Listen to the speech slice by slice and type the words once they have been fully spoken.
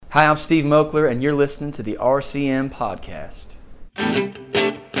Hi, I'm Steve Moakler, and you're listening to the RCM Podcast.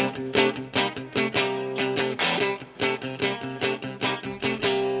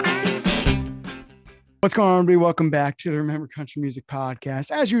 What's going on, everybody? Welcome back to the Remember Country Music Podcast.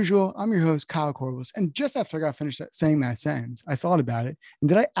 As usual, I'm your host, Kyle Corbels. And just after I got finished saying that sentence, I thought about it. And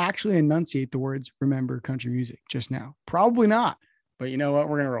did I actually enunciate the words Remember Country Music just now? Probably not. But you know what?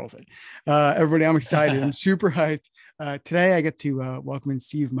 We're going to roll with it. Everybody, I'm excited. I'm super hyped. Today, I get to welcome in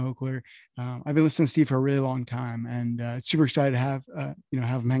Steve Moakler. I've been listening to Steve for a really long time, and super excited to have have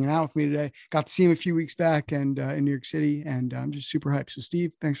him hanging out with me today. Got to see him a few weeks back and in New York City, and I'm just super hyped. So,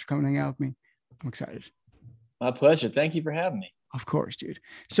 Steve, thanks for coming and hanging out with me. I'm excited. My pleasure. Thank you for having me. Of course, dude.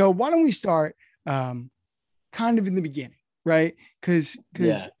 So why don't we start kind of in the beginning, right? Because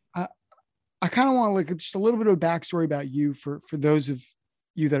I kind of want to look at just a little bit of a backstory about you for those of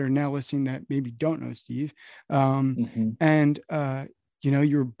you that are now listening that maybe don't know Steve. And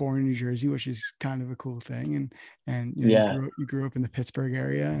you were born in New Jersey, which is kind of a cool thing. And you grew up in the Pittsburgh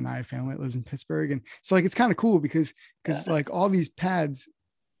area, and I have family that lives in Pittsburgh. And so it's kind of cool because all these paths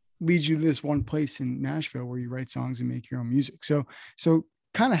lead you to this one place in Nashville where you write songs and make your own music. So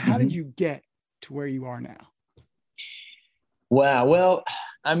kind of how did you get to where you are now? Wow. Well,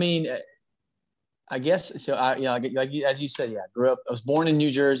 I mean, I guess so. As you said, I was born in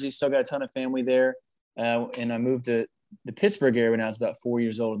New Jersey, still got a ton of family there. And I moved to the Pittsburgh area when I was about 4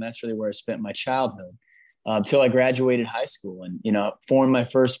 years old. And that's really where I spent my childhood until I graduated high school and, formed my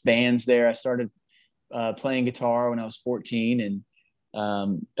first bands there. I started playing guitar when I was 14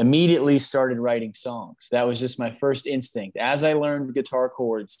 and immediately started writing songs. That was just my first instinct. As I learned guitar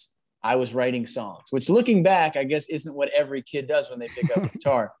chords, I was writing songs, which looking back, I guess isn't what every kid does when they pick up a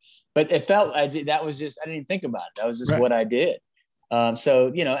guitar, but it felt I didn't even think about it. That was just what I did.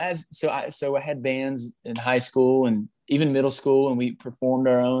 So I had bands in high school and even middle school, and we performed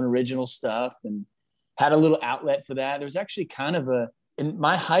our own original stuff and had a little outlet for that. There was actually in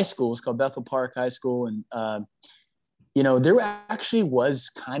my high school, it was called Bethel Park High School. And, there actually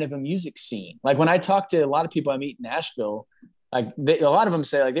was kind of a music scene. Like when I talk to a lot of people I meet in Nashville, a lot of them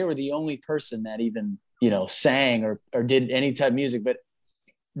say they were the only person that even, sang or did any type of music, but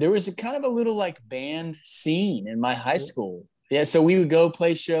there was a kind of a little band scene in my high school. Yeah. So we would go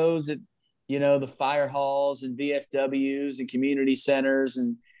play shows at, the fire halls and VFWs and community centers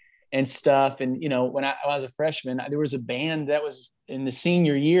and stuff. And, when I was a freshman, there was a band that was in the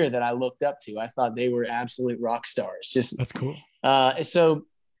senior year that I looked up to. I thought they were absolute rock stars. That's cool. So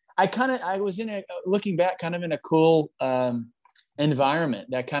I was looking back kind of in a cool environment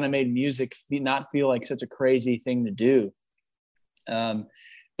that kind of made music not feel like such a crazy thing to do.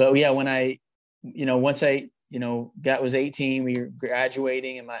 But yeah, when once I was 18, we were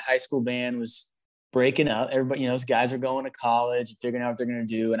graduating and my high school band was breaking up. Everybody, those guys are going to college and figuring out what they're going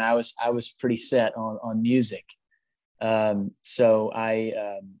to do. And I was pretty set on music. So I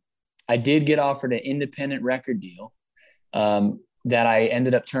did get offered an independent record deal that I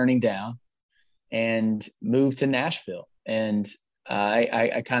ended up turning down and moved to Nashville. And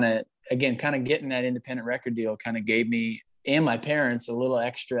I kind of getting that independent record deal kind of gave me and my parents a little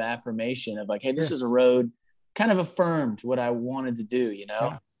extra affirmation of hey, this is a road, kind of affirmed what I wanted to do,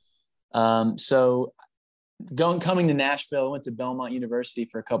 So coming to Nashville, I went to Belmont University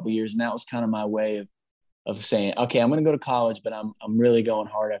for a couple of years, and that was kind of my way of saying, okay, I'm going to go to college, but I'm really going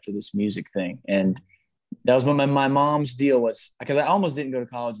hard after this music thing. And that was what my mom's deal was, because I almost didn't go to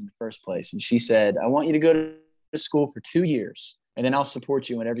college in the first place. And she said, I want you to go to school for 2 years, and then I'll support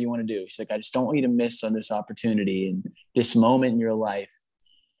you in whatever you want to do. She's like, I just don't want you to miss on this opportunity and this moment in your life.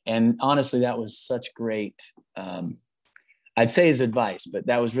 And honestly, that was such great, I'd say his advice, but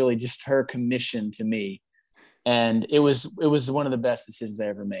that was really just her commission to me. And it was one of the best decisions I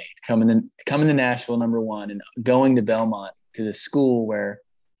ever made, coming to Nashville, number one, and going to Belmont, to the school where,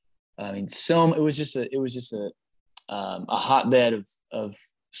 it was just a hotbed of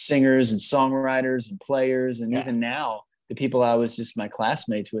singers and songwriters and players. And even now, the people I was just my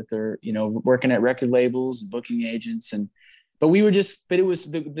classmates with are, working at record labels and booking agents. But it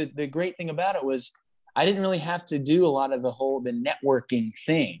was the great thing about it was I didn't really have to do a lot of the networking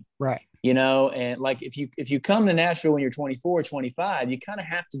thing. Right. And if you come to Nashville when you're 24, 25, you kind of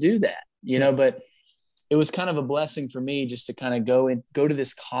have to do that, but it was kind of a blessing for me just to kind of go to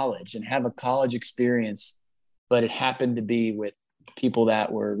this college and have a college experience, but it happened to be with people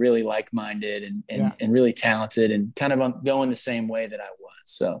that were really like-minded and really talented and kind of going the same way that I was.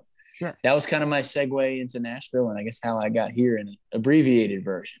 So Sure. that was kind of my segue into Nashville, and I guess how I got here in an abbreviated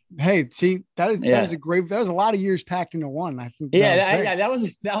version. Hey, see, that was a lot of years packed into one. I think. That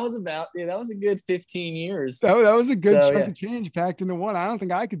was a good 15 years. That was a good chunk of change packed into one. I don't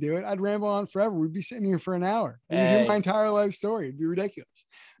think I could do it. I'd ramble on forever. We'd be sitting here for an hour. You'd hear my entire life story. It'd be ridiculous.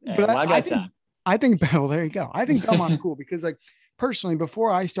 But I got time. I think, well, there you go. I think Belmont's cool because, like, personally,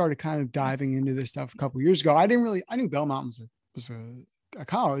 before I started kind of diving into this stuff a couple of years ago, I knew Belmont was a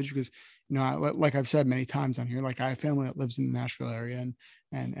college because, you know, like I've said many times on here, like I have family that lives in the Nashville area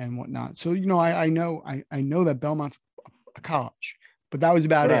and whatnot. So, you know, I know that Belmont's a college, but that was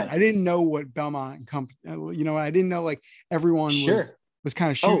about it. I didn't know what Belmont and company, you know, I didn't know like everyone was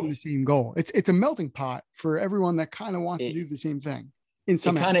kind of shooting the same goal. It's a melting pot for everyone that kind of wants to do the same thing. In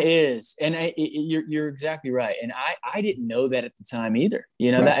some it kind of is, and you're exactly right. And I didn't know that at the time either.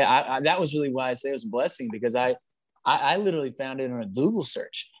 You know, that was really why I say it was a blessing, because I literally found it on a Google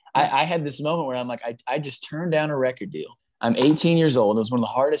search. I had this moment where I'm like, I just turned down a record deal. I'm 18 years old. It was one of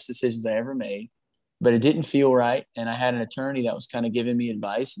the hardest decisions I ever made, but it didn't feel right. And I had an attorney that was kind of giving me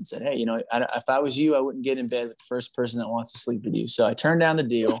advice and said, hey, you know, if I was you, I wouldn't get in bed with the first person that wants to sleep with you. So I turned down the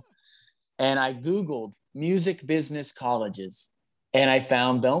deal and I Googled music business colleges. And I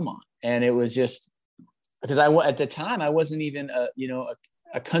found Belmont, and it was just because at the time I wasn't even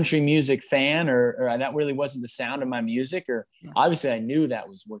a country music fan, or that really wasn't the sound of my music. Or obviously I knew that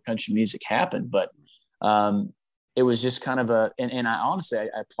was where country music happened, but it was just kind of and I honestly I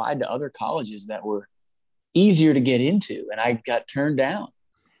applied to other colleges that were easier to get into, and I got turned down.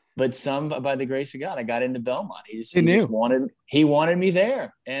 But by the grace of God, I got into Belmont. He wanted me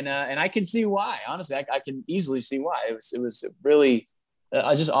there, and I can see why. Honestly, I can easily see why. It was really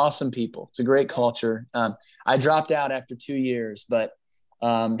just awesome people. It's a great culture. I dropped out after 2 years, but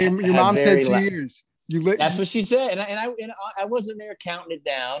your mom said 2 years. That's what she said, and I wasn't there counting it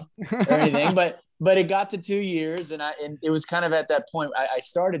down or anything, but it got to 2 years, and it was kind of at that point I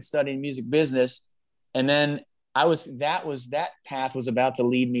started studying music business, and then that path was about to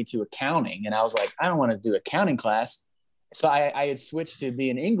lead me to accounting. And I was like, I don't want to do accounting class. So I had switched to be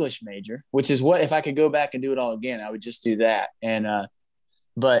an English major, which is what, if I could go back and do it all again, I would just do that. And,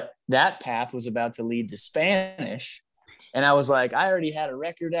 but that path was about to lead to Spanish. And I was like, I already had a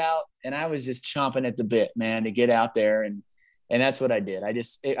record out, and I was just chomping at the bit, man, to get out there. And that's what I did.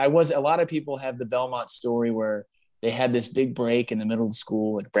 A lot of people have the Belmont story where they had this big break in the middle of the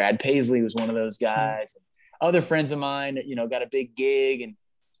school, and Brad Paisley was one of those guys. Other friends of mine, you know, got a big gig, and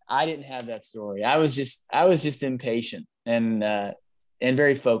I didn't have that story. I was just impatient and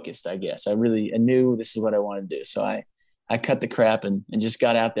very focused, I guess. I knew this is what I wanted to do. So I cut the crap and just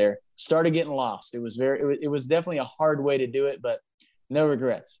got out there, started getting lost. It was definitely a hard way to do it, but no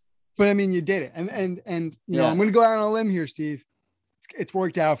regrets. But I mean, you did it. And you know, I'm going to go out on a limb here, Steve. It's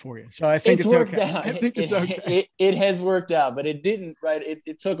worked out for you. So I think it's worked okay. Out. I think it's okay. It has worked out, but it didn't, right?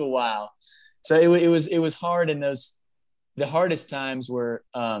 It took a while. So it was hard in the hardest times were,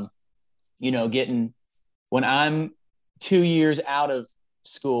 you know, when I'm 2 years out of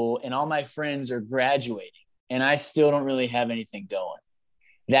school and all my friends are graduating and I still don't really have anything going.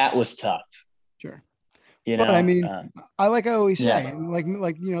 That was tough. Sure. You know, but I mean, I always say, like,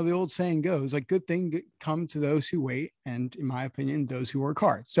 you know, the old saying goes, like, good thing come to those who wait. And in my opinion, those who work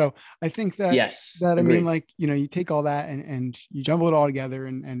hard. So I think that, I mean, like, you know, you take all that and you jumble it all together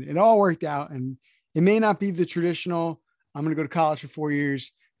and it all worked out. And it may not be the traditional, I'm going to go to college for 4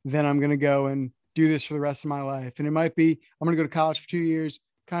 years, then I'm going to go and do this for the rest of my life. And it might be, I'm going to go to college for 2 years,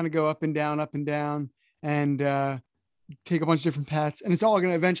 kind of go up and down and take a bunch of different paths. And it's all going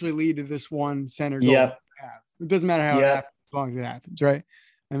to eventually lead to this one center goal. Yep. It doesn't matter how it happens, as long as it happens, right?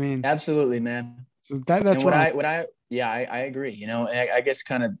 I mean, absolutely, man. So that's what I agree. You know, I guess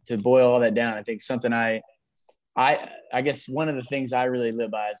kind of to boil all that down, I think something I guess one of the things I really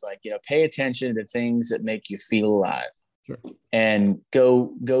live by is, like, you know, pay attention to things that make you feel alive, and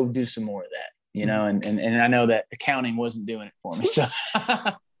go do some more of that. You know, and I know that accounting wasn't doing it for me, so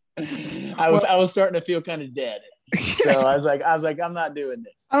I was starting to feel kind of dead. So I was like, I'm not doing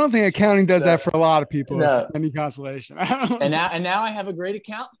this. I don't think accounting does that for a lot of people. No. Any consolation. And now I have a great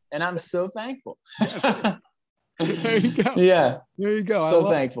accountant, and I'm so thankful. There you go. Yeah. There you go. So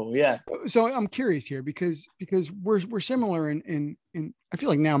thankful. Yeah. So I'm curious here because we're similar in I feel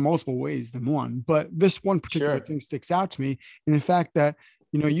like now multiple ways than one, but this one particular thing sticks out to me in the fact that,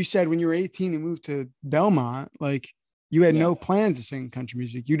 you know, you said when you were 18 and moved to Belmont, like you had no plans to sing country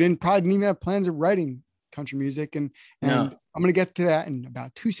music. You probably didn't even have plans of writing country music. And I'm going to get to that in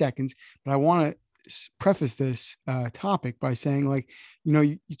about 2 seconds, but I want to preface this topic by saying, like, you know,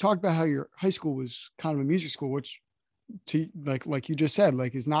 you talked about how your high school was kind of a music school, which to like you just said,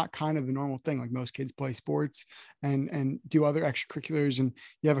 like is not kind of the normal thing. Like most kids play sports and do other extracurriculars, and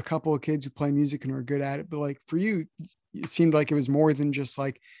you have a couple of kids who play music and are good at it. But like for you, it seemed like it was more than just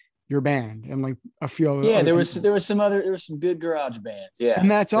like your band and like a few other there people. was some good garage bands. Yeah.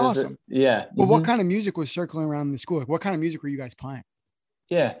 And that's awesome. Yeah. Well, what kind of music was circling around the school? Like what kind of music were you guys playing?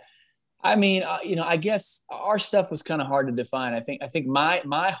 Yeah. I mean, I guess our stuff was kind of hard to define. I think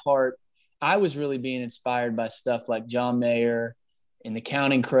my heart, I was really being inspired by stuff like John Mayer and the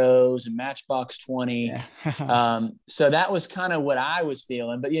Counting Crows and Matchbox 20. Yeah. So that was kind of what I was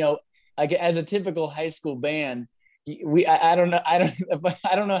feeling. But like as a typical high school band, I don't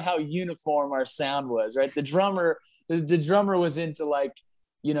know how uniform our sound was. Right, the drummer was into like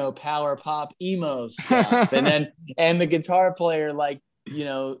power pop emo stuff, and the guitar player like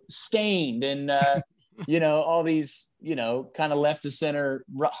Stained and all these kind of left to center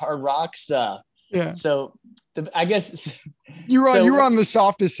hard rock stuff. Yeah. So I guess you were on the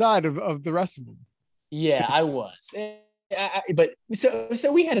softest side of the rest of them. Yeah, I was. But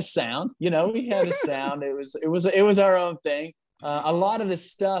so we had a sound. We had a sound. It was our own thing. A lot of the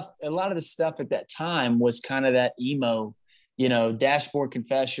stuff at that time was kind of that emo, Dashboard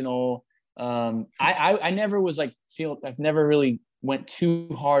Confessional. I never was like I've never really went too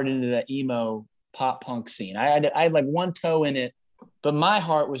hard into that emo pop punk scene. I had like one toe in it, but my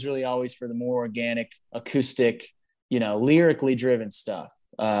heart was really always for the more organic, acoustic, lyrically driven stuff.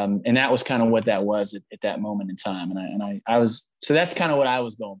 And that was kind of what that was at that moment in time. And I was, so that's kind of what I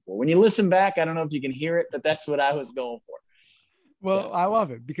was going for. When you listen back, I don't know if you can hear it, but that's what I was going for. Well, yeah. I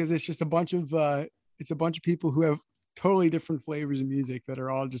love it because it's just a bunch of people who have totally different flavors of music that are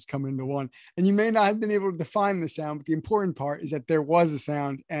all just coming into one. And you may not have been able to define the sound, but the important part is that there was a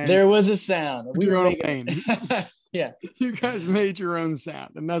sound. And there was a sound. We were making yeah. You guys made your own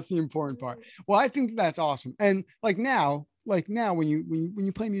sound, and that's the important part. Well, I think that's awesome. And like now when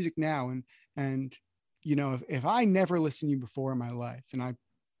you play music now and if I never listened to you before in my life and I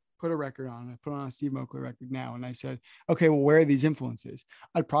put a record on, I put on a Steve Moakler record now, and I said, okay, well, where are these influences?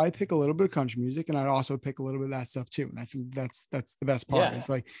 I'd probably pick a little bit of country music, and I'd also pick a little bit of that stuff too. And I think that's the best part. Yeah. It's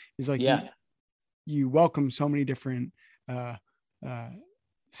like you welcome so many different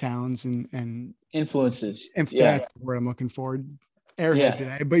sounds and influences. That's the word I'm looking for. Airhead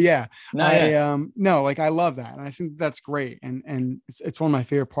today, but I love that, and I think that's great, and it's one of my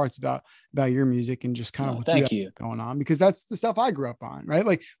favorite parts about your music and just kind of what you have going on, because that's the stuff I grew up on, right?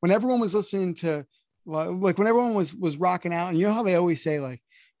 Like when everyone was listening to, like when everyone was rocking out, and you know how they always say like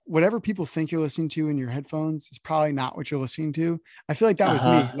whatever people think you're listening to in your headphones is probably not what you're listening to. I feel like that was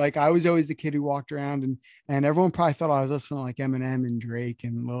me. Like I was always the kid who walked around and everyone probably thought I was listening to like Eminem and Drake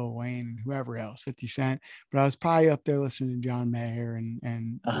and Lil Wayne and whoever else, 50 Cent, but I was probably up there listening to John Mayer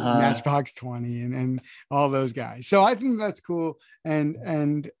and Matchbox 20 and all those guys. So I think that's cool. And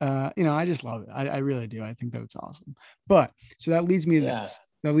I just love it. I really do. I think that's awesome. But so that leads me to this.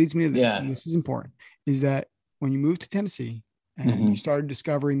 And this is important, is that when you moved to Tennessee, and you started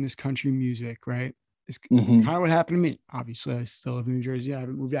discovering this country music, right? It's kind of what happened to me. Obviously, I still live in New Jersey. I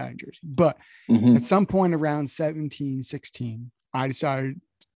haven't moved out of New Jersey. But at some point around 17, 16, I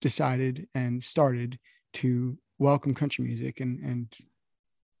decided and started to welcome country music and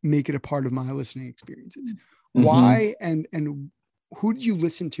make it a part of my listening experiences. Why and who did you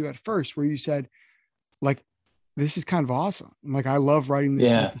listen to at first where you said, like, this is kind of awesome. Like, I love writing this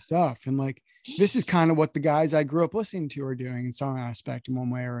type of stuff. And like, this is kind of what the guys I grew up listening to are doing in some aspect in one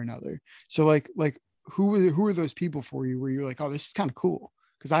way or another. So like who are those people for you where you're like, oh, this is kind of cool?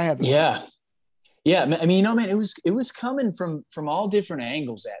 Because I have yeah. I mean, man, it was coming from all different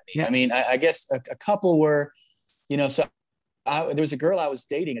angles at me. Yeah. I mean, I guess a couple were, so there was a girl I was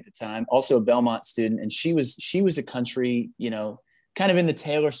dating at the time, also a Belmont student, and she was a country, kind of in the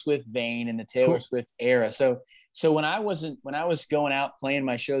Taylor Swift vein, in the Taylor Swift era. So when I was going out playing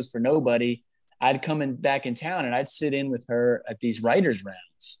my shows for nobody, I'd come back in town and I'd sit in with her at these writers'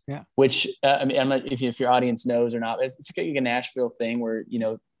 rounds. Yeah. Which I mean, I'm not, if your audience knows or not, it's like a Nashville thing where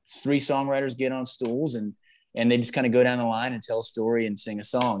 3 songwriters get on stools and they just kind of go down the line and tell a story and sing a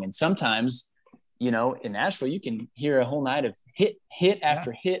song. And sometimes, in Nashville, you can hear a whole night of hit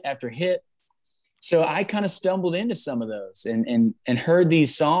after hit after hit. So I kind of stumbled into some of those and heard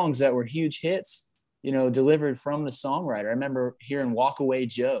these songs that were huge hits, delivered from the songwriter. I remember hearing "Walk Away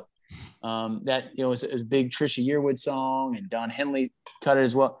Joe." That was a big Trisha Yearwood song, and Don Henley cut it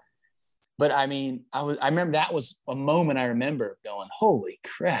as well. But I mean, I remember that was a moment I remember going, holy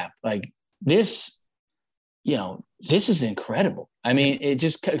crap, like this, this is incredible. I mean, it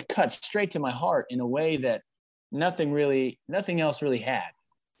just cut straight to my heart in a way that nothing else really had.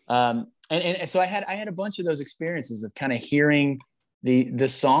 and so I had a bunch of those experiences of kind of hearing the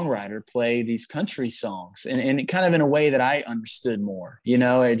songwriter play these country songs and kind of in a way that I understood more.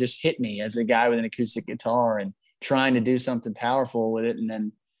 It just hit me as a guy with an acoustic guitar and trying to do something powerful with it. And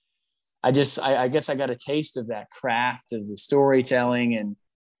then I guess I got a taste of that craft of the storytelling. And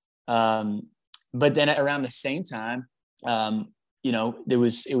but then around the same time, it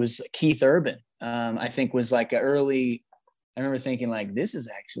was Keith Urban, I think was like I remember thinking like, this is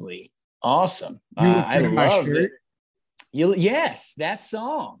actually awesome. I love it. Yes, that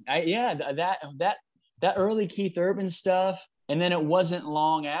song. That early Keith Urban stuff. And then it wasn't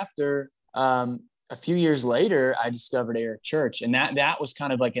long after, a few years later, I discovered Eric Church, and that was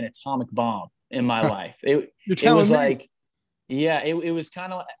kind of like an atomic bomb in my life. It was me. Like, yeah, it was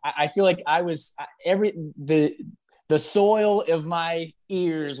kind of, I feel like I was the soil of my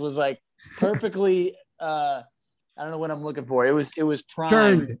ears was like perfectly, I don't know what I'm looking for. It was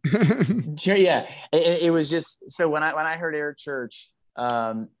prime. Yeah. It was just, so when I heard Eric Church,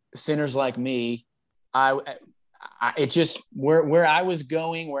 Sinners Like Me, it just where I was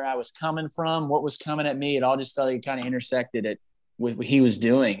going, where I was coming from, what was coming at me, it all just felt like it kind of intersected it with what he was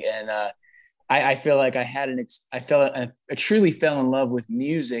doing. And I feel like I truly fell in love with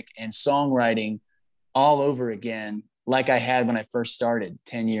music and songwriting all over again, like I had when I first started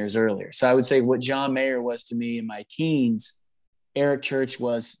 10 years earlier. So I would say what John Mayer was to me in my teens, Eric Church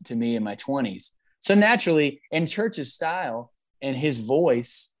was to me in my 20s. So naturally, in Church's style and his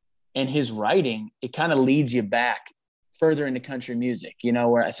voice and his writing, it kind of leads you back further into country music,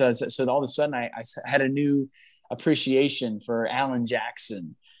 where so all of a sudden I had a new appreciation for Alan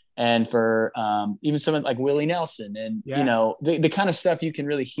Jackson and for even someone like Willie Nelson and, the kind of stuff you can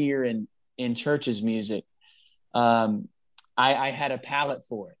really hear in Church's music. I had a palate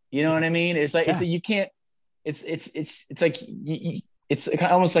for it. You know what I mean? It's like, you can't, it's like, it's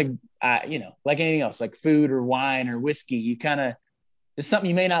almost like, like anything else, like food or wine or whiskey, you kind of, it's something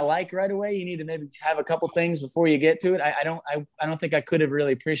you may not like right away. You need to maybe have a couple things before you get to it. I don't think I could have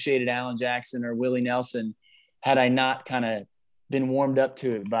really appreciated Alan Jackson or Willie Nelson had I not kind of been warmed up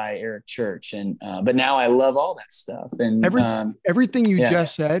to it by Eric Church. And, but now I love all that stuff. And everything you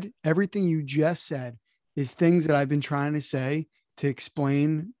just said is things that I've been trying to say to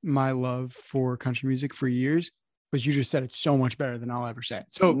explain my love for country music for years, but you just said it so much better than I'll ever say it.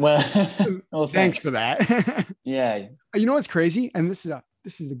 So well, thanks for that. Yeah. You know what's crazy? And this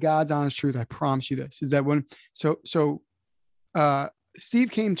is the God's honest truth. I promise you this is that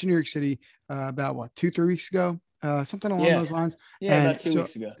Steve came to New York City about 2-3 weeks ago, something along those lines. Yeah, and about 2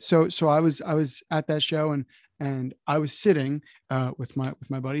 weeks ago. So I was at that show and I was sitting with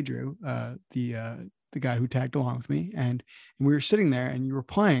my buddy Drew, the guy who tagged along with me, and we were sitting there and you were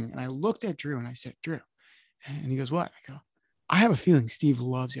playing, and I looked at Drew and I said, Drew, and he goes, what? I go, I have a feeling Steve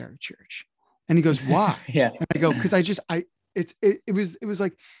loves Eric Church. And he goes, why? Yeah. And I go, because it was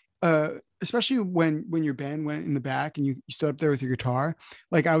like, especially when your band went in the back and you stood up there with your guitar,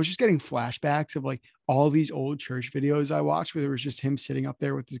 like I was just getting flashbacks of like all these old church videos I watched where there was just him sitting up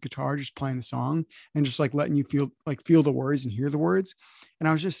there with his guitar, just playing the song and just like letting you feel the words and hear the words. And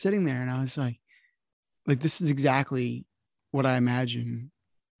I was just sitting there and I was like, this is exactly what I imagine.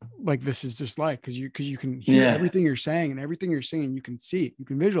 Like this is just like, cause you can hear everything you're saying and everything you're singing, you can see it, you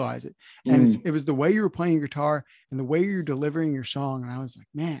can visualize it. And it was the way you were playing your guitar and the way you're delivering your song. And I was like,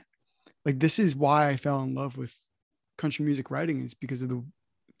 man, like, this is why I fell in love with country music writing, is because of the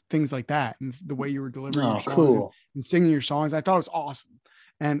things like that and the way you were delivering your songs and singing your songs. I thought it was awesome.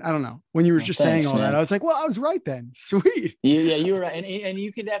 And I don't know, when you were just saying all that, I was like, well, I was right then. Sweet. Yeah, you were right. And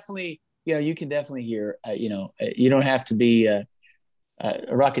you can definitely, you can definitely hear, you don't have to be a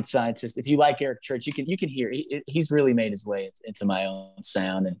rocket scientist. If you like Eric Church, you can hear he's really made his way into my own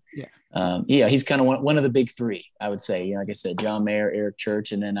sound. And he's kind of one of the big three, I would say. Like I said, John Mayer, Eric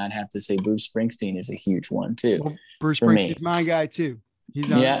Church, and then I'd have to say Bruce Springsteen is a huge one too. Well, Bruce Springsteen's my guy too. He's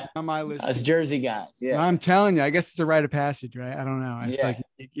on my list. Us Jersey guys. Yeah, I'm telling you, I guess it's a rite of passage, right? I don't know. I feel like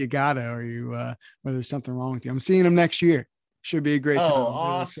you gotta, or or there's something wrong with you. I'm seeing him next year. Should be a great time. Oh,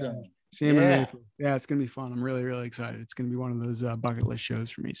 awesome. See him in April. Yeah, it's gonna be fun. I'm really, really excited. It's gonna be one of those bucket list shows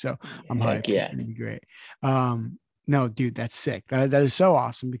for me. So I'm hyped. Yeah. It's gonna be great. No, dude, that's sick. That is so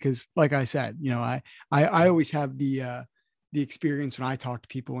awesome because, like I said, I always have the experience when I talk to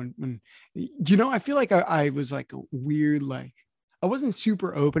people when I feel like I was like a weird, like I wasn't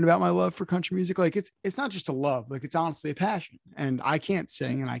super open about my love for country music. Like it's not just a love, like it's honestly a passion. And I can't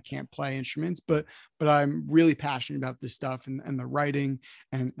sing and I can't play instruments, but I'm really passionate about this stuff and the writing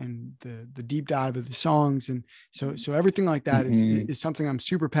and the deep dive of the songs. And so everything like that is something I'm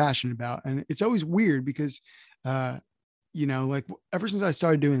super passionate about. And it's always weird because you know, like ever since I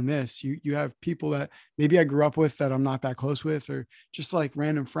started doing this, you have people that maybe I grew up with that I'm not that close with, or just like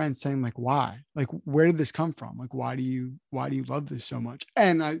random friends saying like, why, like, where did this come from? Like, why do you love this so much?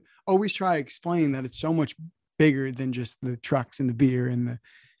 And I always try to explain that it's so much bigger than just the trucks and the beer and the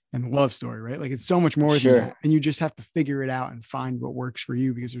love story, right? Like it's so much more than that. And you just have to figure it out and find what works for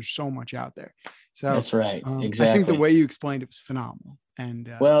you, because there's so much out there. So that's right. Exactly. I think the way you explained it was phenomenal.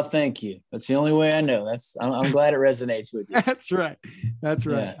 And well, thank you. That's the only way I know. I'm glad it resonates with you. That's right. That's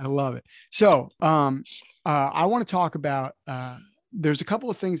right. Yeah. I love it. So I want to talk about there's a couple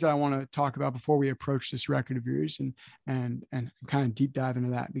of things that I want to talk about before we approach this record of yours, and kind of deep dive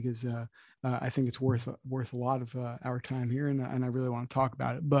into that, because I think it's worth a lot of our time here, and I really want to talk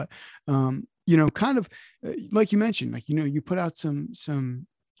about it. But you know, kind of like you mentioned, like, you know, you put out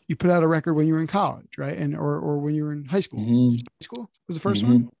you put out a record when you were in college, right? And or when you were in high school. Mm-hmm. High school was the first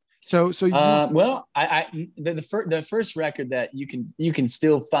one. So well, the first record that you can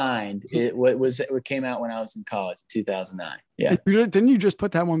still find it came out when I was in college, 2009. Yeah. Didn't you just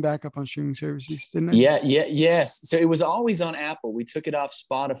put that one back up on streaming services? Didn't it? Yes. So it was always on Apple. We took it off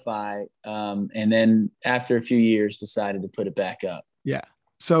Spotify, and then after a few years decided to put it back up. Yeah.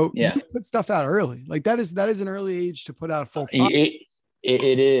 So you put stuff out early. Like that is an early age to put out a full product.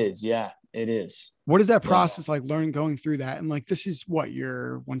 It is. Yeah, it is. What is that process like, going through that? And like, this is what,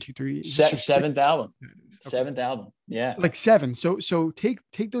 your 1, 2, 3, seventh album. Okay. Seventh album. Yeah. Like 7. So take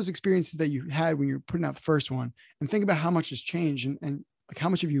those experiences that you had when you were putting out the first one and think about how much has changed, and like, how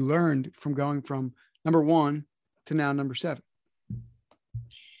much have you learned from going from number 1 to now number 7?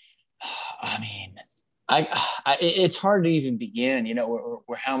 I mean, it's hard to even begin, you know,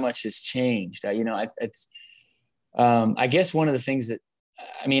 where how much has changed. You know, I guess one of the things that,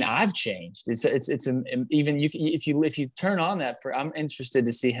 I mean, I've changed. It's even if you turn on that, I'm interested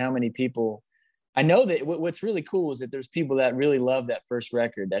to see how many people. I know that what's really cool is that there's people that really love that first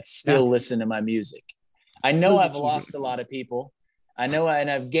record that still listen to my music. I know I've lost a lot of people. I know,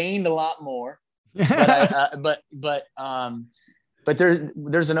 and I've gained a lot more. But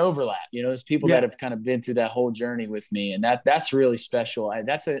there's an overlap. You know, there's people that have kind of been through that whole journey with me, and that's really special.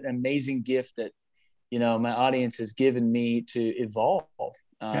 That's an amazing gift that, you know, my audience has given me to evolve.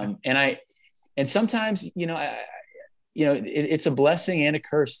 And sometimes, you know, it's a blessing and a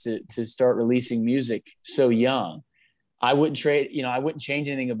curse to start releasing music so young. I wouldn't change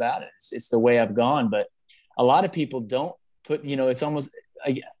anything about it. It's the way I've gone. But a lot of people don't put, you know, it's almost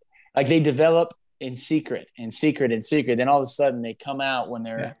like they develop in secret. Then all of a sudden they come out when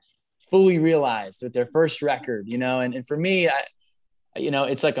they're fully realized with their first record, you know, and for me, you know,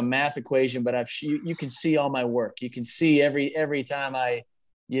 it's like a math equation, but you can see all my work. You can see every time I,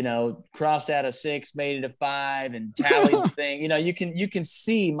 you know, crossed out a 6, made it a 5, and tallied the thing. You know, you can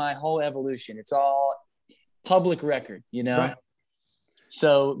see my whole evolution. It's all public record, you know. Right.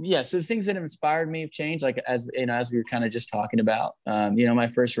 So so the things that have inspired me have changed. Like, as you know, as we were kind of just talking about, you know, my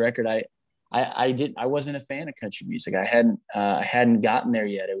first record, I wasn't a fan of country music. I hadn't gotten there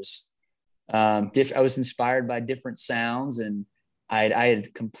yet. It was I was inspired by different sounds, and I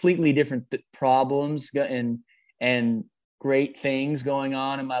had completely different problems and great things going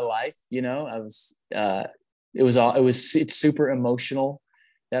on in my life. You know, it's super emotional.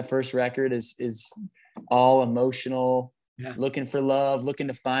 That first record is all emotional, looking for love, looking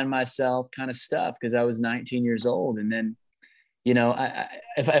to find myself kind of stuff, because I was 19 years old. And then, you know,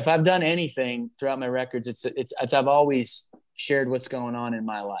 if I've done anything throughout my records, it's I've always shared what's going on in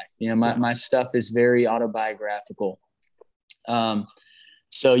my life. You know, my stuff is very autobiographical.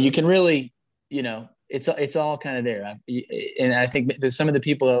 So you can really, you know, it's all kind of there. And I think that some of the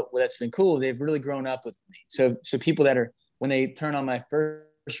people that's been cool, they've really grown up with me. So people that are, when they turn on my first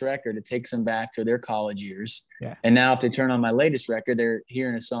record, it takes them back to their college years. Yeah. And now if they turn on my latest record, they're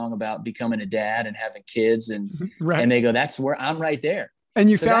hearing a song about becoming a dad and having kids, and and they go, that's where I'm right there. And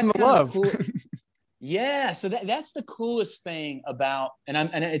you found the love. Yeah. So that's the coolest thing about, and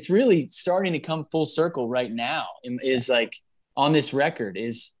it's really starting to come full circle right now, is like on this record,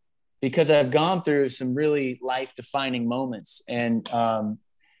 is because I've gone through some really life defining moments. And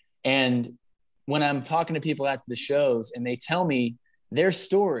when I'm talking to people after the shows and they tell me their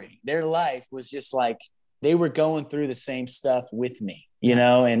story, their life was just like, they were going through the same stuff with me, you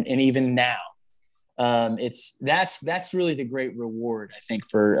know, and even now, that's really the great reward, I think,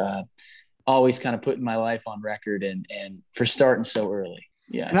 for always kind of putting my life on record and for starting so early.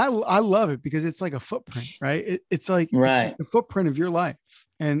 Yeah. And I love it because it's like a footprint, right? It's like the footprint of your life.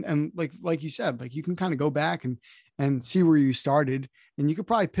 And like you said, like you can kind of go back and see where you started, and you could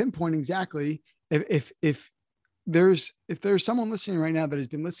probably pinpoint exactly if there's someone listening right now that has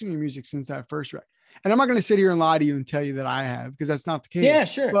been listening to your music since that first record, And I'm not going to sit here and lie to you and tell you that I have, because that's not the case. Yeah,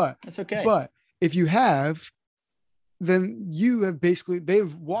 sure. But that's okay. But if you have, then you have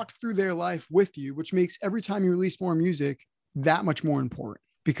they've walked through their life with you, which makes every time you release more music that much more important,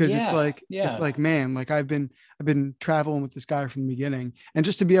 because it's like, man, like I've been traveling with this guy from the beginning, and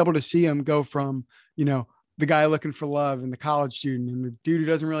just to be able to see him go from, the guy looking for love and the college student and the dude who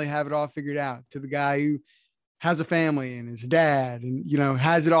doesn't really have it all figured out, to the guy who has a family and his dad and,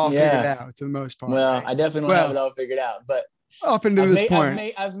 has it all figured out to the most part. Well, right? I definitely don't have it all figured out, but up until this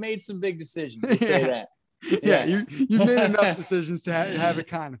point, I've made some big decisions. To say that. Yeah, you've made enough decisions to have it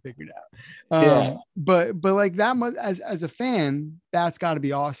kind of figured out. But like that much, as a fan, that's got to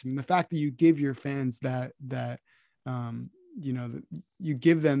be awesome. The fact that you give your fans that you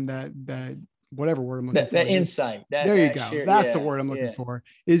give them that whatever word I'm looking for. That insight. There you go. That's the word I'm looking for.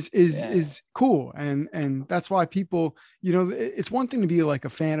 Is cool. And that's why people, it's one thing to be like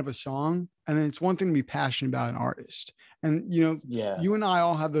a fan of a song, and then it's one thing to be passionate about an artist. And you and I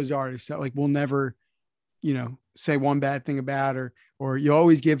all have those artists that like will never, say one bad thing about, or you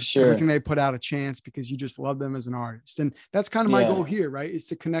always give everything they put out a chance because you just love them as an artist. And that's kind of my goal here, right? Is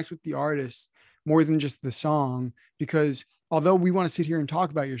to connect with the artist more than just the song, because although we want to sit here and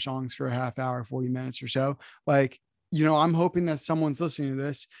talk about your songs for a half hour, 40 minutes or so, like, I'm hoping that someone's listening to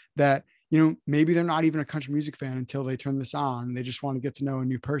this that, maybe they're not even a country music fan until they turn this on. They just want to get to know a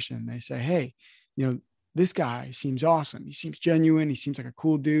new person. They say, hey, this guy seems awesome. He seems genuine. He seems like a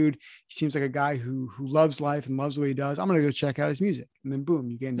cool dude. He seems like a guy who loves life and loves what he does. I'm going to go check out his music. And then boom,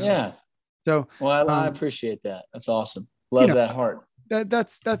 you get into it. So, well, I appreciate that. That's awesome. Love that heart.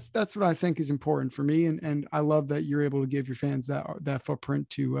 That's what I think is important for me. And I love that you're able to give your fans that footprint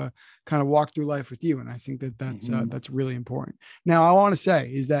to kind of walk through life with you. And I think that's really important. Now, I want to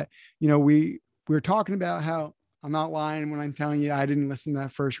say is that, we were talking about how I'm not lying when I'm telling you I didn't listen to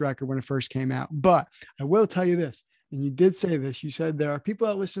that first record when it first came out, but I will tell you this. And you did say this, you said there are people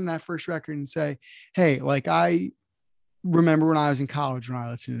that listen to that first record and say, hey, like I remember when I was in college when I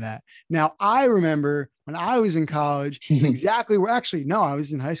listened to that. Now I remember when I was in college exactly where, actually, no, I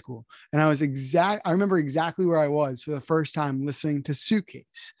was in high school, and I remember exactly where I was for the first time listening to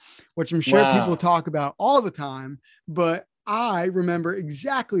Suitcase, which I'm sure people talk about all the time, but I remember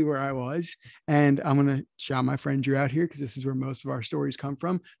exactly where I was. And I'm going to shout my friend Drew out here because this is where most of our stories come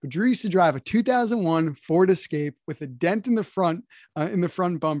from. But Drew used to drive a 2001 Ford Escape with a dent in the front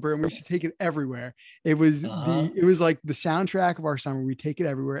bumper. And we used to take it everywhere. It was it was like the soundtrack of our summer. We take it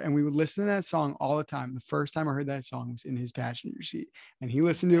everywhere. And we would listen to that song all the time. The first time I heard that song was in his passenger seat, and he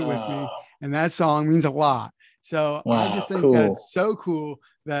listened to it with me. And that song means a lot. So I just think that it's so cool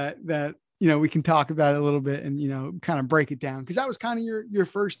that we can talk about it a little bit and, kind of break it down. Cause that was kind of your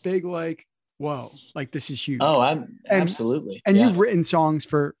first big, like, whoa, like this is huge. Absolutely. And you've written songs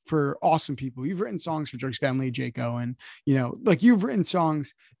for awesome people. You've written songs for Jerks Family, Jaco, and, like you've written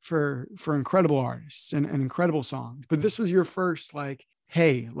songs for incredible artists and incredible songs, but this was your first, like,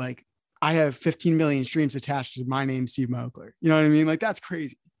 hey, like I have 15 million streams attached to my name, Steve Moakler. You know what I mean? Like, that's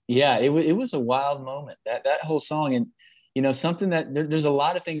crazy. Yeah. It was a wild moment, that whole song. And, something that there's a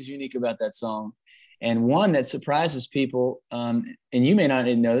lot of things unique about that song. And one that surprises people, and you may not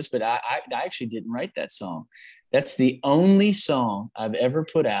know this, but I actually didn't write that song. That's the only song I've ever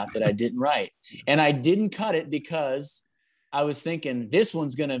put out that I didn't write. And I didn't cut it because I was thinking this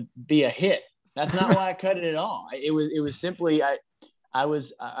one's going to be a hit. That's not why I cut it at all. It was simply, I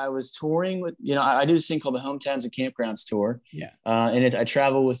was touring with, I do this thing called the Hometowns and Campgrounds tour. Yeah. And I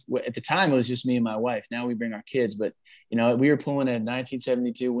travel with, at the time it was just me and my wife. Now we bring our kids, but we were pulling a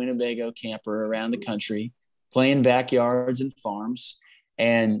 1972 Winnebago camper around the country, playing backyards and farms.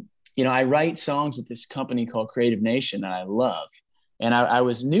 And, I write songs at this company called Creative Nation that I love. And I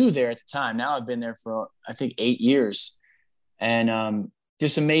was new there at the time. Now I've been there for, I think, 8 years. And,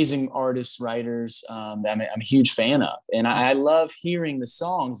 just amazing artists, writers that I'm a huge fan of. And I love hearing the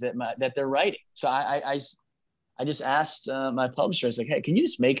songs that they're writing. So I just asked my publisher, I was like, hey, can you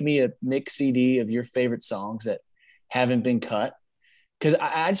just make me a mix CD of your favorite songs that haven't been cut? Because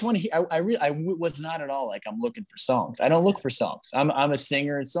I just want to hear, I was not at all like I'm looking for songs. I don't look for songs. I'm a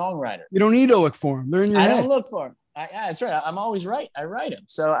singer and songwriter. You don't need to look for them. They're in your head. I don't look for them. That's right. I'm always right. I write them.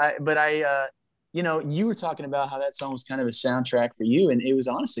 So you were talking about how that song was kind of a soundtrack for you. And it was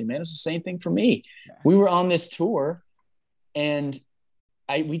honestly, man, it's the same thing for me. Yeah. We were on this tour and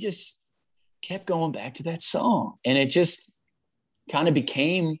we just kept going back to that song. And it just kind of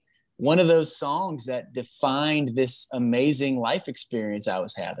became one of those songs that defined this amazing life experience I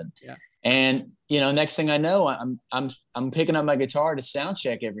was having. Yeah. And, next thing I know, I'm picking up my guitar to sound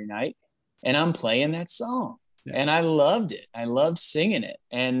check every night and I'm playing that song. Yeah. And I loved it. I loved singing it.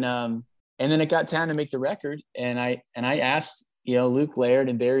 And And then it got time to make the record. And I asked, Luke Laird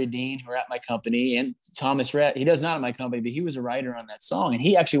and Barry Dean, who are at my company, and Thomas Rhett. He does not at my company, but he was a writer on that song. And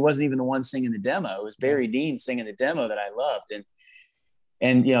he actually wasn't even the one singing the demo. It was Barry Dean singing the demo that I loved.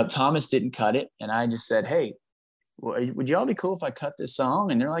 And Thomas didn't cut it. And I just said, hey, would y'all be cool if I cut this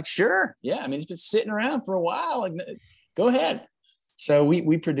song? And they're like, sure. Yeah. I mean, it's been sitting around for a while. Like, go ahead. So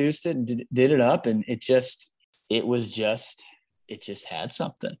we produced it and did it up. And it just had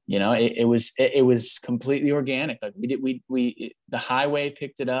something, it was completely organic. Like we the highway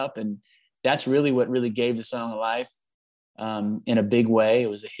picked it up, and that's really what really gave the song a life in a big way. It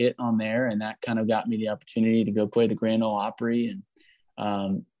was a hit on there, and that kind of got me the opportunity to go play the Grand Ole Opry,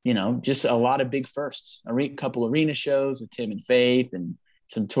 and just a lot of big firsts, a couple arena shows with Tim and Faith, and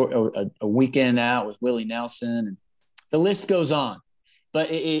some tour, a weekend out with Willie Nelson, and the list goes on. But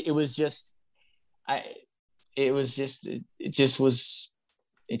it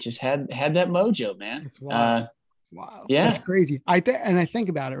just had that mojo, man. It's wild. Wow. Yeah. That's crazy. I think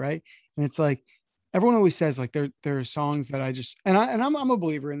about it, right? And it's like, everyone always says like there are songs that I'm a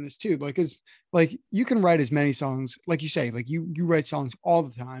believer in this too. Like, you can write as many songs, like you say, like you write songs all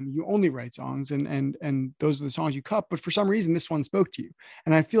the time. You only write songs, and those are the songs you cut. But for some reason, this one spoke to you.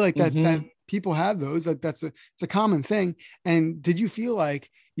 And I feel like that people have those, it's a common thing. And did you feel like,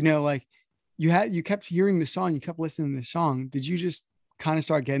 like you kept hearing the song, you kept listening to the song. Did you just kind of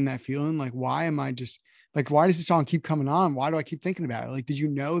start getting that feeling? Like, why does the song keep coming on? Why do I keep thinking about it? Like, did you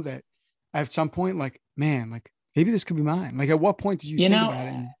know that at some point, like, man, like maybe this could be mine? Like, at what point did you think about it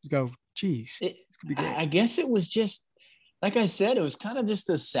and go, geez, this could be great? I guess it was just, like I said, it was kind of just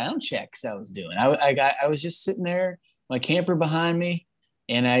the sound checks I was doing. I was just sitting there, my camper behind me,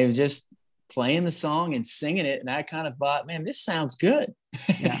 and I was just playing the song and singing it. And I kind of thought, man, this sounds good.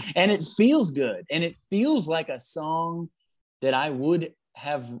 Yeah. And it feels good. And it feels like a song that I would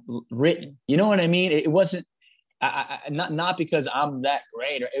have written. You know what I mean? It wasn't, not because I'm that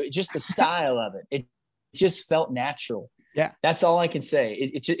great, or just the style of it. It just felt natural. Yeah. That's all I can say.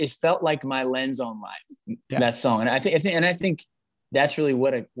 It felt like my lens on life, that song. And I think that's really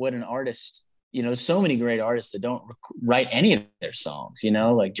what an artist, so many great artists that don't write any of their songs,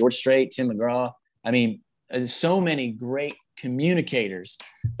 like George Strait, Tim McGraw. I mean, there's so many great communicators,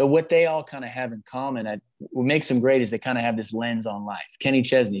 but what they all kind of have in common, what makes them great, is they kind of have this lens on life. Kenny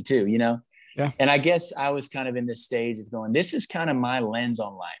Chesney too, Yeah. And I guess I was kind of in this stage of going, this is kind of my lens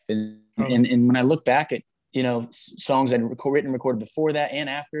on life. And when I look back at, songs I'd recorded before that and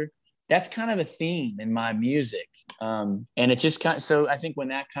after, that's kind of a theme in my music. And it just kind of, so I think when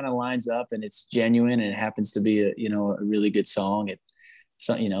that kind of lines up and it's genuine and it happens to be a really good song,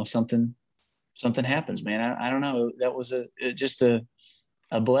 something happens, man. I don't know. That was just a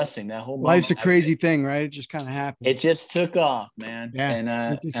blessing. That whole life's a crazy thing, right? It just kind of happened. It just took off, man. Yeah. And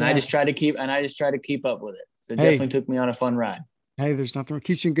I just tried to keep up with it. So it definitely took me on a fun ride. Hey, there's nothing that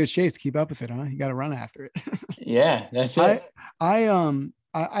keeps you in good shape to keep up with it, huh? You got to run after it. Yeah, that's it.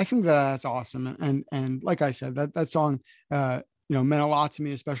 I think that's awesome. And like I said, that song, meant a lot to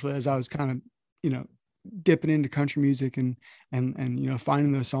me, especially as I was kind of, dipping into country music and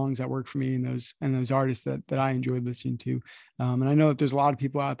finding those songs that work for me and those artists that I enjoyed listening to. And I know that there's a lot of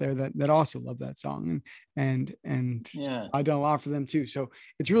people out there that also love that song, and I've done a lot for them too. So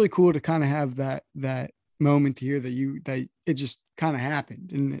it's really cool to kind of have that moment to hear that it just kind of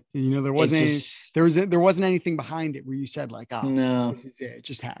happened, and there wasn't anything behind it where you said like, oh no, this is it. It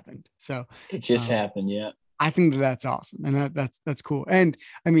just happened. So it just happened. Yeah. I think that's awesome. And that's cool. And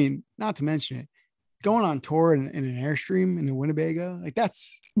I mean, not to mention it, going on tour in an Airstream in the Winnebago, like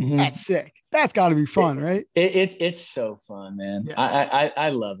that's sick. That's got to be fun, right? It's so fun, man. Yeah. I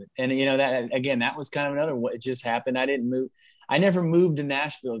love it. And that again, that was kind of another, what just happened. I never moved to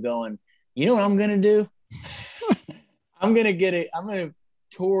Nashville going, you know what I'm going to do? I'm going to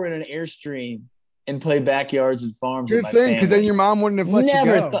tour in an Airstream and play backyards and farms. Good thing, because then your mom wouldn't have let you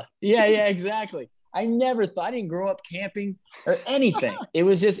go. Yeah, exactly. I didn't grow up camping or anything. It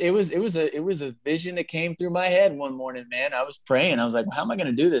was a vision that came through my head one morning, man. I was praying. I was like, how am I going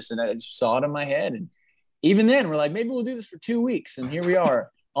to do this? And I just saw it in my head. And even then we're like, maybe we'll do this for 2 weeks. And here we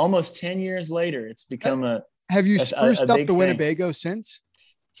are almost 10 years later. It's become have you spruced up the Winnebago since?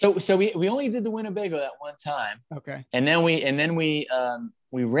 So we only did the Winnebago that one time. Okay. And then we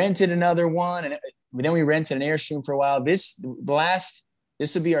rented another one, and then we rented an Airstream for a while. This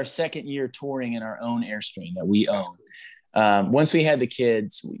would be our second year touring in our own Airstream that we own. Once we had the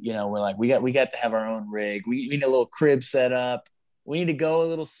kids, we're like, we got to have our own rig. We need a little crib set up. We need to go a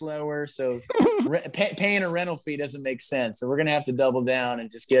little slower. So paying a rental fee doesn't make sense. So we're going to have to double down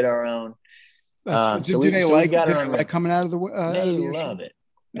and just get our own. Do they like coming out of the they love it.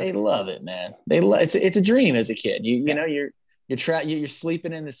 They love it, man. It's a dream as a kid. You know, you're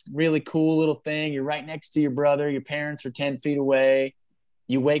sleeping in this really cool little thing. You're right next to your brother. Your parents are 10 feet away.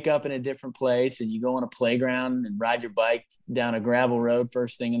 You wake up in a different place and you go on a playground and ride your bike down a gravel road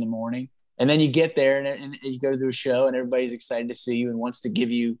first thing in the morning. And then you get there and you go to a show and everybody's excited to see you and wants to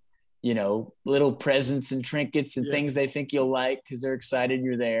give you, you know, little presents and trinkets and things they think you'll like because they're excited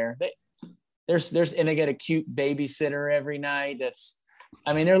you're there. And they get a cute babysitter every night.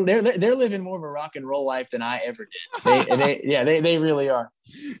 I mean, they're living more of a rock and roll life than I ever did. They really are.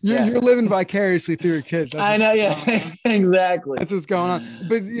 You're living vicariously through your kids. I know. Yeah, exactly. That's what's going on.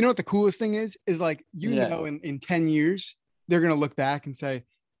 But you know what the coolest thing is like, you know, in 10 years, they're going to look back and say,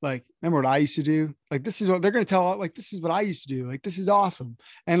 like, remember what I used to do? Like, this is what they're going to tell. Like, this is what I used to do. Like, this is awesome.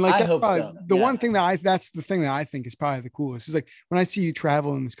 And like, I hope so. One thing that's the thing that I think is probably the coolest is like, when I see you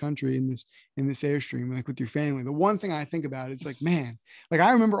travel in this country, in this Airstream, like with your family, the one thing I think about is like, man, like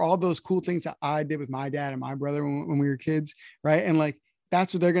I remember all those cool things that I did with my dad and my brother when we were kids. Right. And like,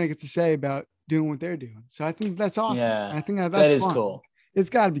 that's what they're going to get to say about doing what they're doing. So I think that's awesome. Yeah. I think that is fun. Cool. It's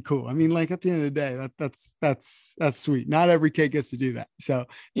got to be cool. I mean, like at the end of the day, that's sweet. Not every kid gets to do that. So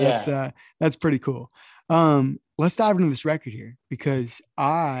that's pretty cool. Let's dive into this record here because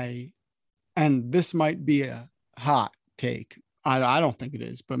and this might be a hot take. I don't think it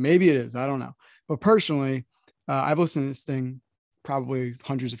is, but maybe it is. I don't know. But personally, I've listened to this thing probably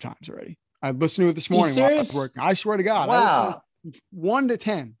hundreds of times already. I listened to it this morning while I was working. I swear to God. Wow. I listened to 1 to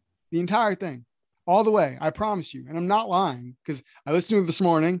 10, the entire thing. All the way. I promise you. And I'm not lying because I listened to it this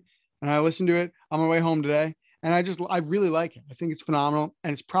morning and I listened to it on my way home today. And I really like it. I think it's phenomenal.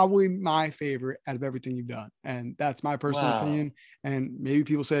 And it's probably my favorite out of everything you've done. And that's my personal opinion. And maybe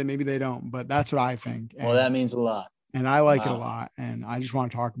people say, maybe they don't, but that's what I think. Well, that means a lot. And I like it a lot. And I just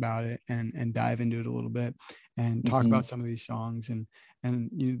want to talk about it and dive into it a little bit and talk about some of these songs. And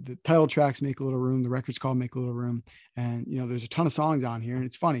you know, the title tracks Make a Little Room. The record's called Make a Little Room. And, you know, there's a ton of songs on here. And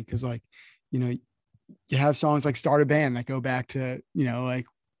it's funny because, like, you know, you have songs like Start a Band that go back to, you know,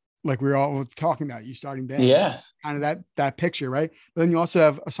 like we were all talking about you starting band. Yeah. Kind of that picture. Right. But then you also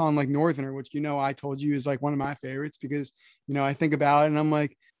have a song like Northerner, which, you know, I told you is like one of my favorites because, you know, I think about it and I'm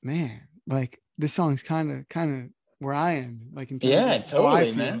like, man, like this song's kind of where I am, like in terms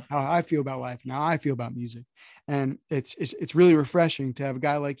of how I feel about life and how I feel about music. And it's really refreshing to have a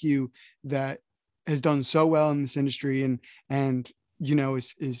guy like you that has done so well in this industry and, you know,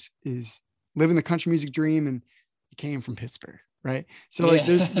 is living the country music dream, and he came from Pittsburgh, right? So like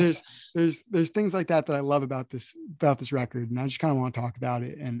there's things like that I love about this record, and I just kind of want to talk about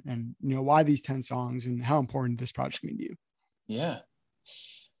it and you know why these 10 songs and how important this project can be to you. Yeah.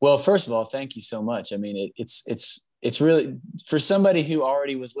 Well, first of all, thank you so much. I mean, it's really, for somebody who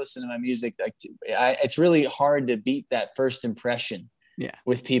already was listening to my music, like it's really hard to beat that first impression.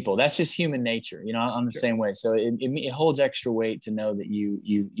 With people. That's just human nature, you know. I'm the same way. So it holds extra weight to know that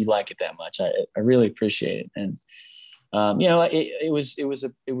you like it that much. I really appreciate it. And you know,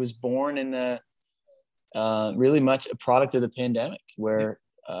 it was born in the really much a product of the pandemic, where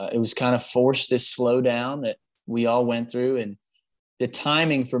it was kind of forced this slowdown that we all went through. And the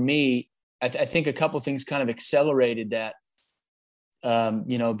timing for me, I think a couple of things kind of accelerated that.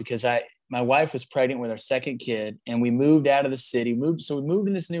 You know, because my wife was pregnant with our second kid and we moved out of the city. So we moved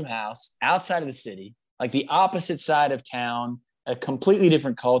in this new house outside of the city, like the opposite side of town, a completely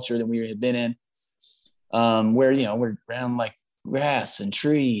different culture than we had been in, where, you know, we're around like grass and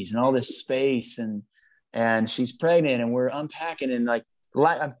trees and all this space, and she's pregnant and we're unpacking, and like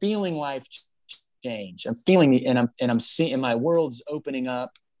I'm feeling life change. I'm feeling and I'm seeing my world's opening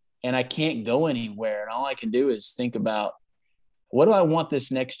up and I can't go anywhere. And all I can do is think about, what do I want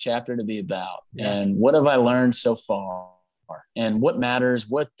this next chapter to be about? And what have I learned so far? And what matters,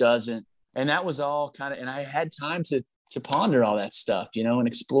 what doesn't? And that was all kind of, and I had time to ponder all that stuff, you know, and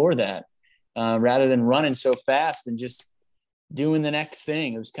explore that rather than running so fast and just doing the next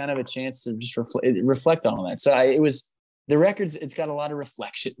thing. It was kind of a chance to just reflect on all that. So it was the records. It's got a lot of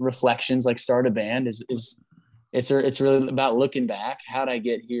reflections, like Start a Band it's really about looking back. How'd I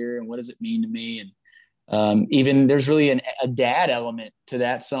get here? And what does it mean to me? And even there's really a dad element to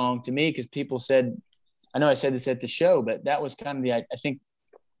that song to me, because people said, I know I said this at the show, but that was kind of I think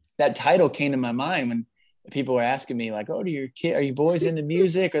that title came to my mind when people were asking me like, oh, are you boys into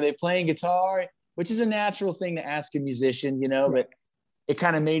music? Are they playing guitar? Which is a natural thing to ask a musician, you know, but it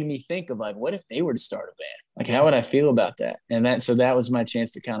kind of made me think of like, what if they were to start a band? Like, how would I feel about that? And so that was my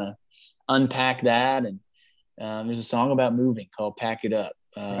chance to kind of unpack that. And there's a song about moving called Pack It Up.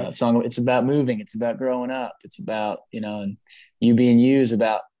 Song. It's about moving. It's about growing up. It's about, you know, and you being you is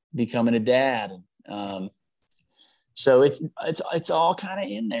about becoming a dad. And So it's all kind of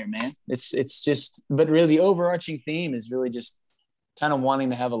in there, man. It's just, but really the overarching theme is really just kind of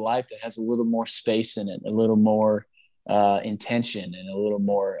wanting to have a life that has a little more space in it, a little more intention, and a little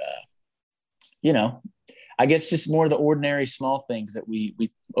more, I guess just more of the ordinary small things that we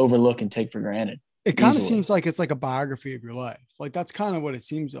overlook and take for granted. It kind of seems like it's like a biography of your life. Like that's kind of what it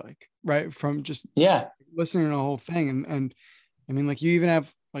seems like, right? From just listening to the whole thing. And I mean, like you even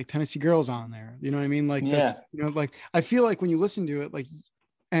have like Tennessee Girls on there. You know what I mean? Like that's, like I feel like when you listen to it, like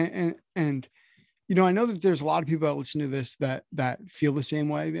and I know that there's a lot of people that listen to this that feel the same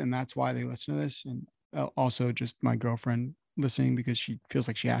way, and that's why they listen to this. And also just my girlfriend listening because she feels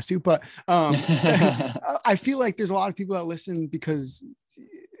like she has to. But I feel like there's a lot of people that listen because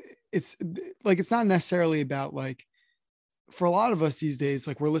it's like it's not necessarily about like, for a lot of us these days,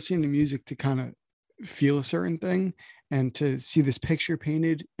 like we're listening to music to kind of feel a certain thing and to see this picture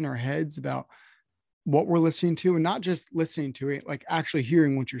painted in our heads about what we're listening to, and not just listening to it, like actually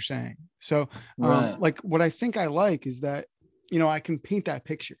hearing what you're saying. So like what I think I like is that, I can paint that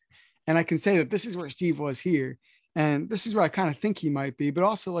picture and I can say that this is where Steve was here. And this is where I kind of think he might be, but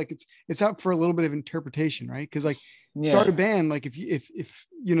also like it's up for a little bit of interpretation, right? Because like start a band, like if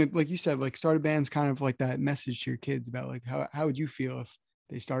like you said, like start a band's kind of like that message to your kids about like how would you feel if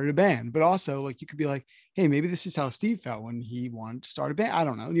they started a band? But also like you could be like, hey, maybe this is how Steve felt when he wanted to start a band. I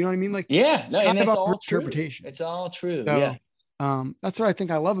don't know, you know what I mean? Like and that's all interpretation. True. It's all true. So, that's what I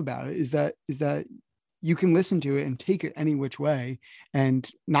think I love about it is that you can listen to it and take it any which way and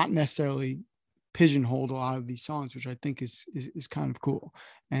not necessarily pigeonholed a lot of these songs, which I think is kind of cool,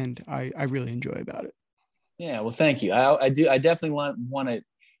 and I really enjoy about it. Yeah, well, thank you. I definitely want to.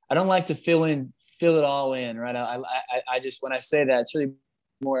 I don't like to fill it all in, right? I just, when I say that, it's really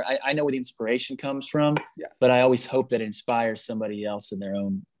more. I know where the inspiration comes from, but I always hope that it inspires somebody else in their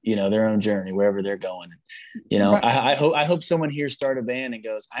own journey, wherever they're going. Right. I hope someone here start a band and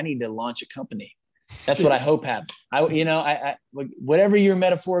goes, I need to launch a company. That's what I hope happens. I whatever your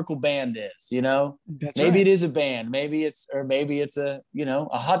metaphorical band is, maybe it is a band, maybe it's a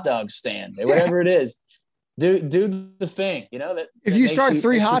hot dog stand, whatever it is. Do the thing, that if you start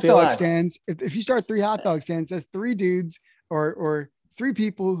three hot dog stands, if you start 3 hot dog stands, that's 3 dudes or 3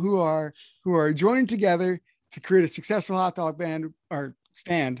 people who are joining together to create a successful hot dog band or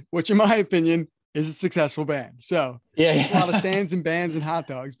stand, which in my opinion is a successful band. So there's a lot of stands and bands and hot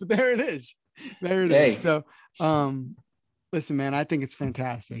dogs, but there it is. There it is. So, listen, man, I think it's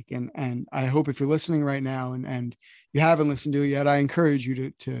fantastic. And I hope if you're listening right now and you haven't listened to it yet, I encourage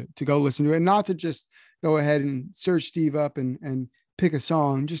you to go listen to it, and not to just go ahead and search Steve up and pick a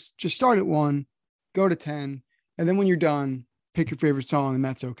song. Just start at 1, go to 10. And then when you're done, pick your favorite song, and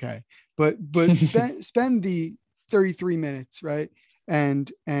that's okay. But spend the 33 minutes, right.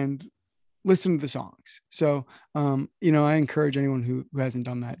 And listen to the songs. So, I encourage anyone who hasn't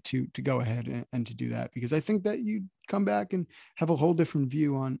done that to go ahead and to do that, because I think that you come back and have a whole different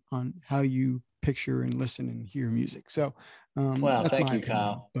view on how you picture and listen and hear music. So, well, that's thank you, opinion,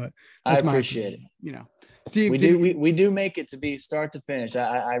 Kyle. but I appreciate it. Steve, we do make it to be start to finish.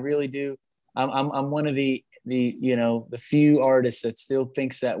 I really do. I'm one of the few artists that still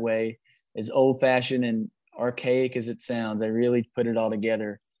thinks that way, as old fashioned and archaic as it sounds. I really put it all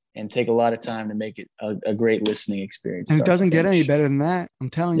together and take a lot of time to make it a great listening experience. And it doesn't get any better than that. I'm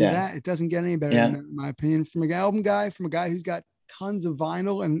telling you that. It doesn't get any better than that, in my opinion, from an album guy, from a guy who's got tons of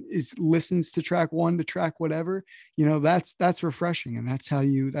vinyl and listens to track 1 to track whatever, that's refreshing. And that's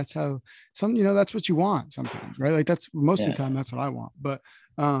what you want sometimes, right? Like that's most of the time, that's what I want. But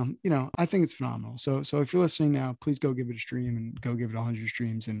I think it's phenomenal. So if you're listening now, please go give it a stream and go give it 100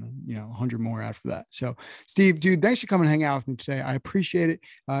 streams and 100 more after that. So Steve, dude, thanks for coming and hanging out with me today. I appreciate it.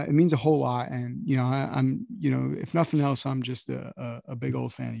 It means a whole lot. And I'm if nothing else, I'm just a big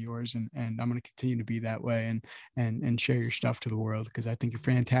old fan of yours, and I'm going to continue to be that way and share your stuff to the world, because I think you're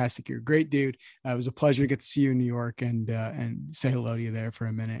fantastic. You're a great dude. It was a pleasure to get to see you in New York and say hello to you there for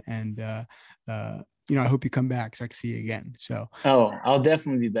a minute. And I hope you come back so I can see you again. So, I'll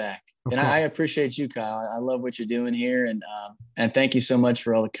definitely be back. And I appreciate you, Kyle. I love what you're doing here. And thank you so much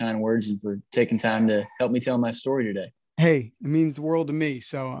for all the kind words and for taking time to help me tell my story today. Hey, it means the world to me.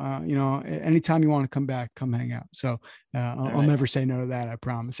 So, anytime you want to come back, come hang out. So I'll never say no to that. I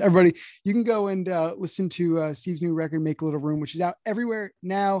promise. Everybody, you can go and listen to Steve's new record, Make a Little Room, which is out everywhere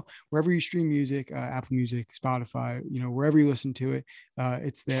now, wherever you stream music, Apple Music, Spotify, wherever you listen to it,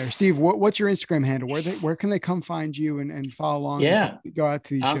 it's there. Steve, what's your Instagram handle? Where can they come find you and follow along? Yeah. And go out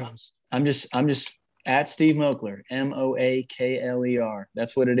to these shows. I'm just at Steve Moakler, Moakler.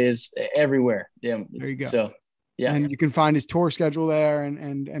 That's what it is everywhere. Yeah. There you go. So Yeah. And you can find his tour schedule there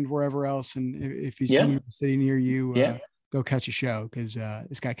and wherever else. And if he's coming to a city near you, go catch a show, because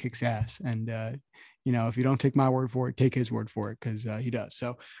this guy kicks ass. And if you don't take my word for it, take his word for it, because he does.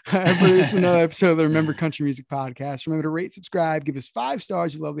 So for this another episode of the Remember Country Music Podcast, remember to rate, subscribe, give us 5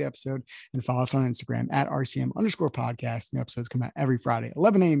 stars. You love the episode, and follow us on Instagram at RCM_podcast. New episodes come out every Friday,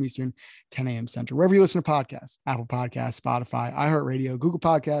 11 a.m. Eastern, 10 a.m. Central, wherever you listen to podcasts, Apple Podcasts, Spotify, iHeartRadio, Google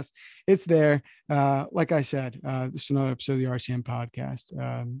Podcasts. It's there. Like I said, this is another episode of the RCM Podcast.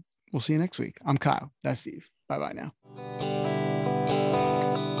 We'll see you next week. I'm Kyle. That's Steve. Bye-bye now.